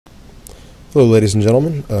Hello ladies and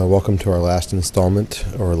gentlemen, welcome to our last installment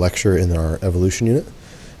or lecture in our evolution unit.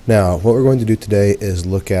 Now what we're going to do today is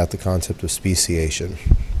look at the concept of speciation.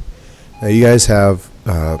 Now you guys have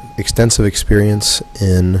extensive experience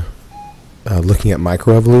in looking at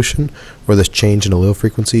microevolution, or this change in allele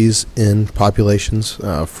frequencies in populations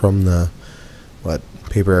from the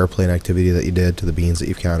paper airplane activity that you did to the beans that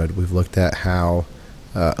you've counted. We've looked at how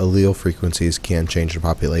allele frequencies can change the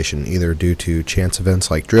population, either due to chance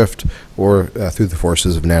events like drift or through the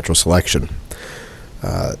forces of natural selection.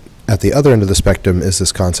 At the other end of the spectrum is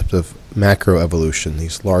this concept of macroevolution,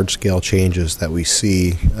 these large-scale changes that we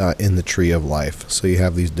see in the tree of life. So you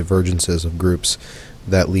have these divergences of groups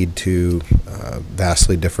that lead to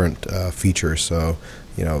vastly different features. So,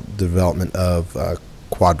 development of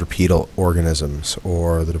quadrupedal organisms,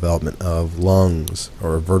 or the development of lungs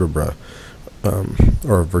or vertebra,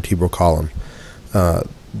 or a vertebral column.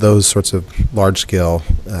 Those sorts of large-scale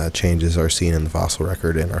changes are seen in the fossil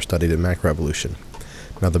record and are studied in macroevolution.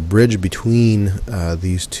 Now, the bridge between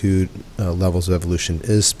these two levels of evolution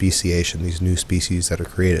is speciation, these new species that are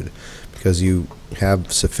created, because you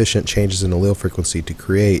have sufficient changes in allele frequency to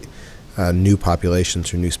create new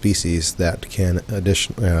populations or new species that can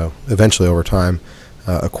eventually, over time,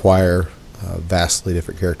 acquire vastly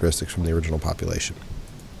different characteristics from the original population.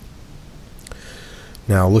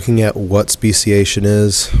 Now, looking at what speciation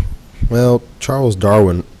is, well, Charles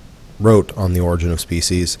Darwin wrote on the origin of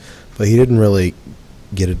species, but he didn't really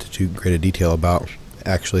get into too great a detail about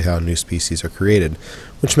actually how new species are created,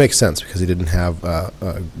 which makes sense because he didn't have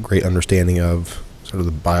a great understanding of sort of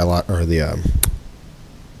the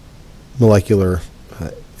molecular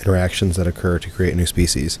interactions that occur to create new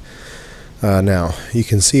species. Now, you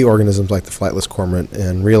can see organisms like the flightless cormorant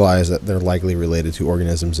and realize that they're likely related to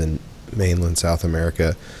organisms in mainland South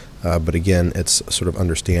America, but again, it's sort of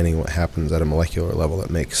understanding what happens at a molecular level that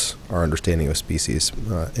makes our understanding of species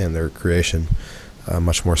and their creation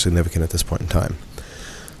much more significant at this point in time.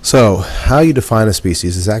 So, how you define a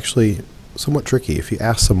species is actually somewhat tricky. If you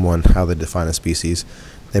ask someone how they define a species,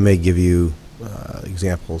 they may give you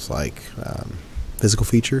examples like physical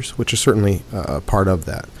features, which are certainly a part of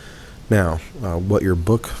that. Now, what your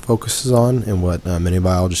book focuses on and what many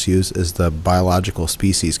biologists use is the biological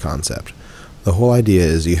species concept. The whole idea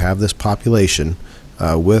is you have this population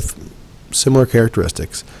with similar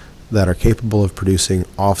characteristics that are capable of producing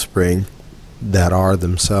offspring that are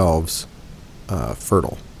themselves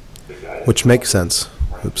fertile, which makes sense.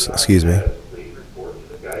 Oops, excuse me.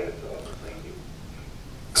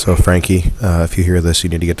 So Frankie, if you hear this, you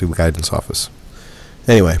need to get to the guidance office.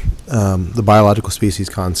 Anyway, the biological species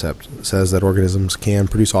concept says that organisms can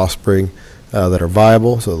produce offspring that are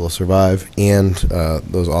viable, so they'll survive, and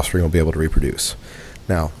those offspring will be able to reproduce.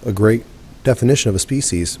 Now, a great definition of a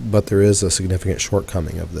species, but there is a significant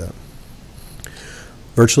shortcoming of that.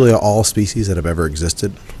 Virtually all species that have ever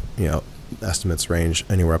existed, estimates range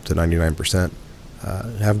anywhere up to 99%,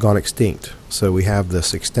 have gone extinct. So we have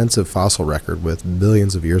this extensive fossil record with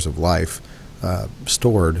billions of years of life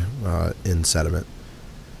stored in sediment.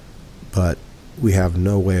 But we have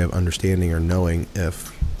no way of understanding or knowing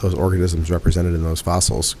if those organisms represented in those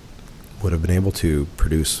fossils would have been able to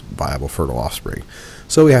produce viable fertile offspring.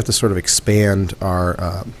 So we have to sort of expand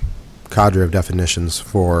our cadre of definitions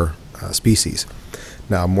for species.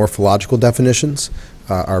 Now, morphological definitions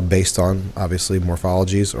are based on, obviously,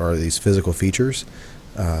 morphologies, or these physical features.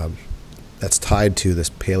 That's tied to this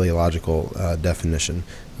paleological definition.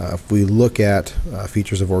 If we look at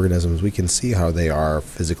features of organisms, we can see how they are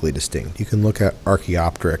physically distinct. You can look at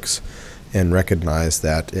Archaeopteryx and recognize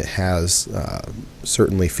that it has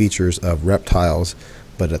certainly features of reptiles,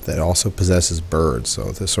 but it also possesses birds. So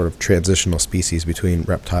this sort of transitional species between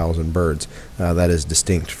reptiles and birds that is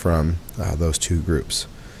distinct from those two groups.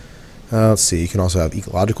 Let's see, you can also have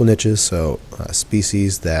ecological niches, so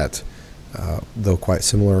species that though quite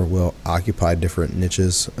similar, will occupy different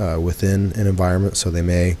niches within an environment. So they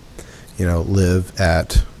may, live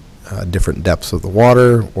at different depths of the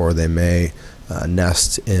water, or they may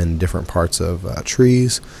nest in different parts of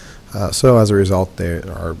trees. So as a result, they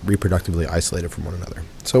are reproductively isolated from one another.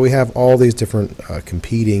 So we have all these different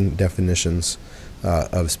competing definitions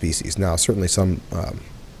of species. Now, certainly some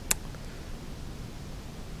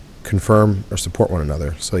confirm or support one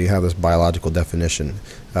another. So you have this biological definition.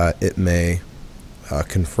 It may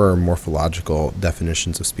confirm morphological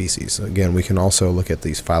definitions of species. Again, we can also look at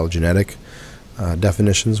these phylogenetic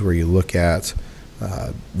definitions, where you look at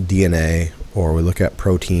DNA, or we look at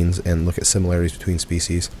proteins and look at similarities between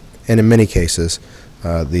species. And in many cases,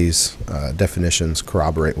 these definitions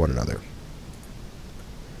corroborate one another.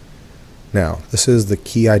 Now, this is the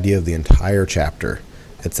key idea of the entire chapter.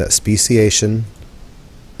 It's that speciation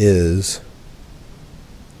is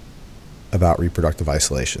about reproductive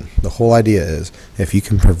isolation. The whole idea is if you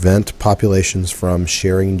can prevent populations from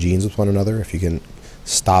sharing genes with one another, if you can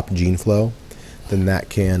stop gene flow, then that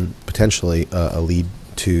can potentially lead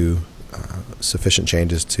to sufficient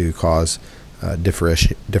changes to cause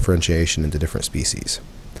differentiation into different species.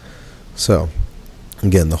 So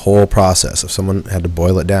again, the whole process, if someone had to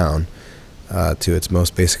boil it down to its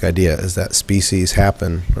most basic idea, is that species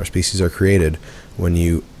happen, or species are created, when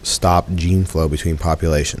you stop gene flow between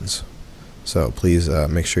populations. So please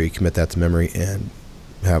make sure you commit that to memory and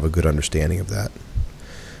have a good understanding of that.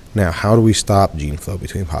 Now, how do we stop gene flow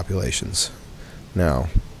between populations? Now,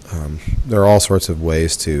 there are all sorts of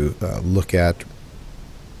ways to look at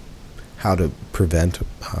how to prevent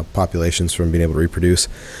populations from being able to reproduce,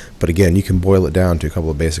 but again, you can boil it down to a couple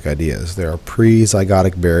of basic ideas. There are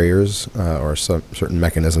pre-zygotic barriers, or some certain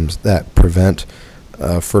mechanisms that prevent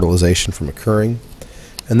fertilization from occurring.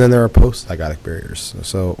 And then there are post-zygotic barriers.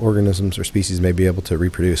 So organisms or species may be able to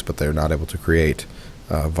reproduce, but they're not able to create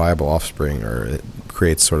viable offspring, or it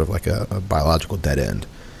creates sort of like a biological dead end.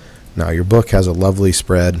 Now, your book has a lovely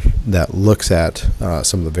spread that looks at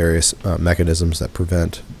some of the various mechanisms that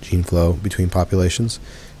prevent gene flow between populations,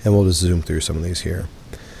 and we'll just zoom through some of these here.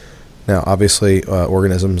 Now, obviously,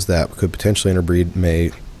 organisms that could potentially interbreed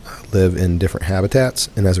may live in different habitats,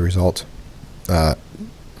 and as a result,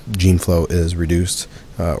 gene flow is reduced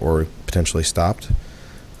or potentially stopped.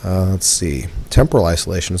 Let's see. Temporal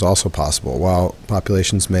isolation is also possible. While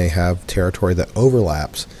populations may have territory that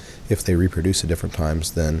overlaps, if they reproduce at different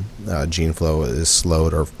times, then gene flow is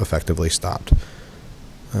slowed or effectively stopped.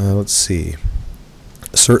 Let's see.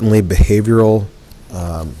 Certainly behavioral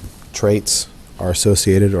traits are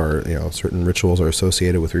associated, or certain rituals are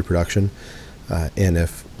associated with reproduction, and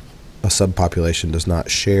if a subpopulation does not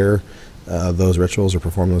share those rituals or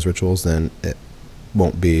perform those rituals, then it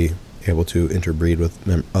won't be able to interbreed with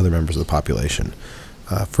other members of the population.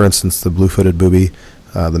 For instance, the blue-footed booby,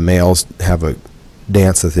 the males have a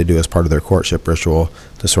dance that they do as part of their courtship ritual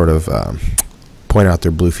to sort of point out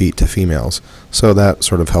their blue feet to females. So that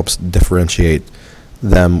sort of helps differentiate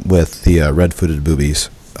them with the red-footed boobies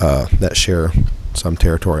that share some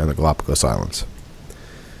territory on the Galapagos Islands.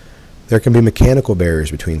 There can be mechanical barriers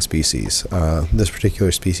between species. This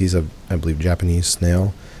particular species of, I believe, Japanese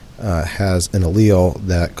snail has an allele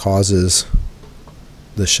that causes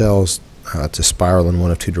the shells to spiral in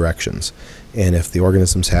one of two directions. And if the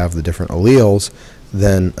organisms have the different alleles,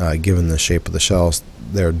 then given the shape of the shells,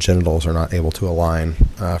 their genitals are not able to align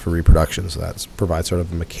for reproduction. So that provides sort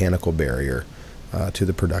of a mechanical barrier to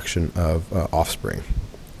the production of offspring.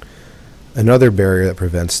 Another barrier that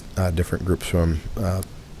prevents different groups from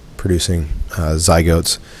producing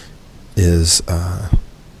zygotes is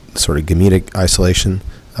sort of gametic isolation.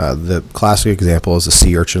 The classic example is a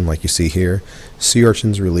sea urchin, like you see here. Sea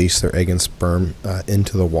urchins release their egg and sperm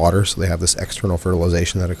into the water, so they have this external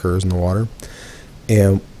fertilization that occurs in the water.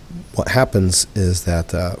 And what happens is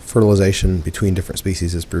that fertilization between different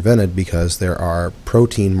species is prevented because there are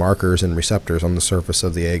protein markers and receptors on the surface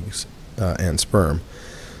of the eggs and sperm.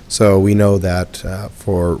 So we know that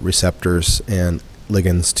for receptors and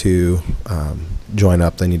ligands to join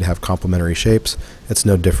up, they need to have complementary shapes. It's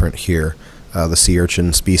no different here. The sea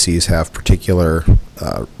urchin species have particular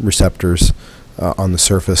receptors on the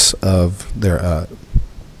surface of their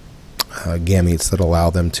gametes that allow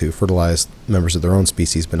them to fertilize members of their own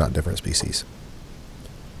species, but not different species.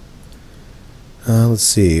 Let's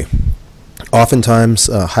see. Oftentimes,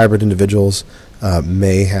 hybrid individuals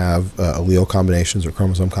may have allele combinations or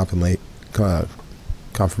chromosome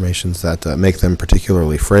conformations that make them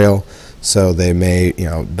particularly frail. So they may,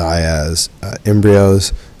 die as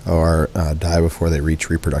embryos or die before they reach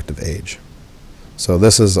reproductive age. So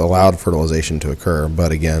this has allowed fertilization to occur,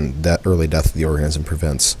 but again, that early death of the organism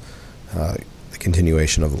prevents the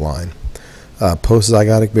continuation of the line.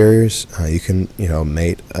 Post-zygotic barriers, you can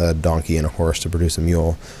mate a donkey and a horse to produce a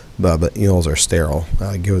mule, but mules are sterile.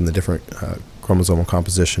 Given the different chromosomal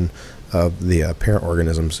composition of the parent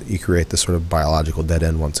organisms, you create this sort of biological dead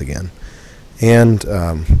end once again. And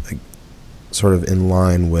sort of in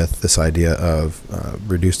line with this idea of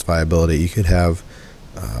reduced viability, you could have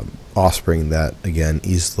offspring that, again,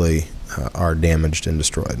 easily are damaged and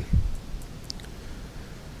destroyed.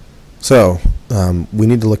 So we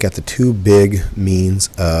need to look at the two big means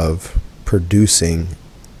of producing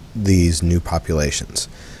these new populations.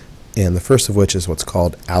 And the first of which is what's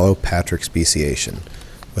called allopatric speciation.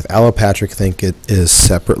 With allopatric, think it is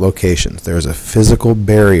separate locations. There's a physical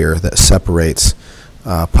barrier that separates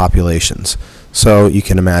populations. So you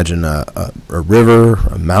can imagine a river,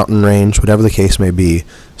 a mountain range, whatever the case may be,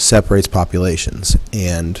 separates populations.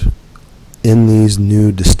 And in these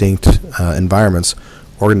new distinct environments,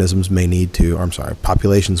 populations may need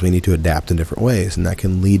to adapt in different ways, and that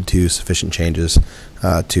can lead to sufficient changes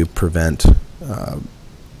to prevent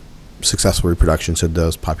successful reproduction, should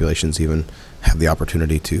those populations even have the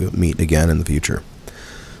opportunity to meet again in the future.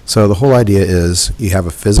 So the whole idea is you have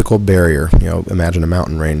a physical barrier, imagine a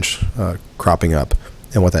mountain range cropping up,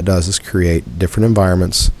 and what that does is create different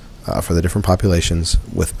environments for the different populations.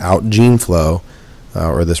 Without gene flow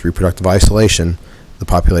or this reproductive isolation, the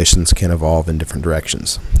populations can evolve in different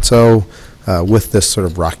directions. So with this sort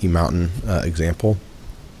of Rocky Mountain example,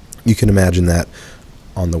 you can imagine that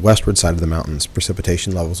on the westward side of the mountains,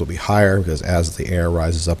 precipitation levels will be higher because as the air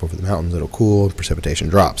rises up over the mountains, it'll cool, precipitation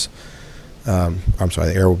drops.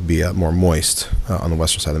 The air will be more moist on the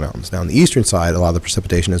western side of the mountains. Now on the eastern side, a lot of the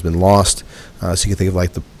precipitation has been lost, so you can think of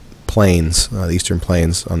like the plains, the eastern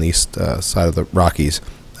plains on the east side of the Rockies,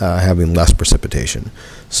 having less precipitation.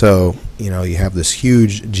 So you have this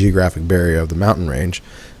huge geographic barrier of the mountain range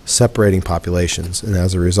separating populations, and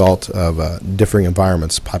as a result of differing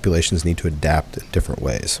environments, populations need to adapt in different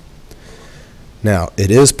ways. Now, it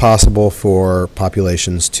is possible for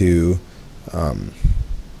populations to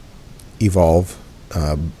evolve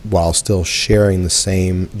while still sharing the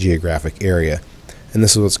same geographic area, and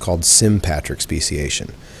this is what's called sympatric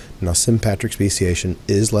speciation. Now, sympatric speciation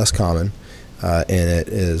is less common, and it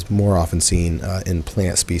is more often seen in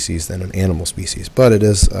plant species than in animal species, but it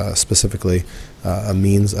is specifically a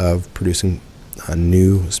means of producing a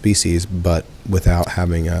new species, but without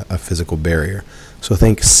having a physical barrier. So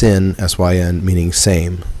think syn, S-Y-N, meaning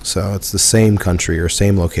same. So it's the same country or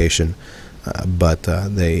same location, but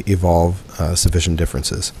they evolve sufficient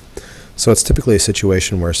differences. So it's typically a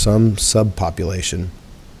situation where some subpopulation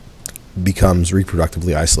becomes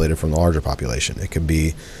reproductively isolated from the larger population. It could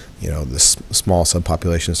be, this small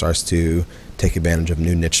subpopulation starts to take advantage of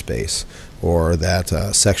new niche space, or that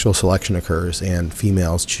sexual selection occurs and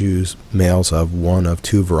females choose males of one of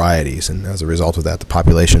two varieties, and as a result of that, the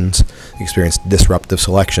populations experience disruptive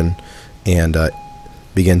selection and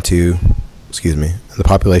begin to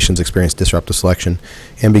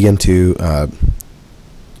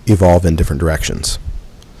evolve in different directions.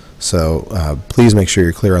 So please make sure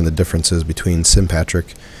you're clear on the differences between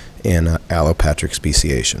sympatric and allopatric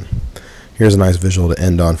speciation. Here's a nice visual to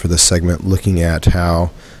end on for this segment, looking at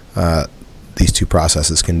how these two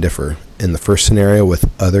processes can differ. In the first scenario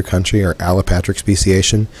with other country or allopatric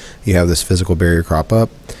speciation, you have this physical barrier crop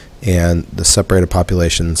up, and the separated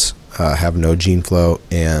populations have no gene flow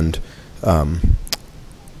and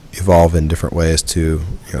evolve in different ways to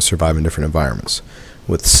survive in different environments.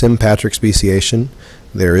 With sympatric speciation,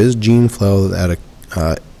 there is gene flow that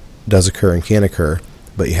does occur and can occur,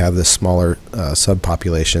 but you have this smaller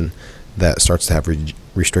subpopulation that starts to have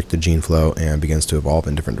restricted gene flow and begins to evolve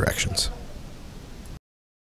in different directions.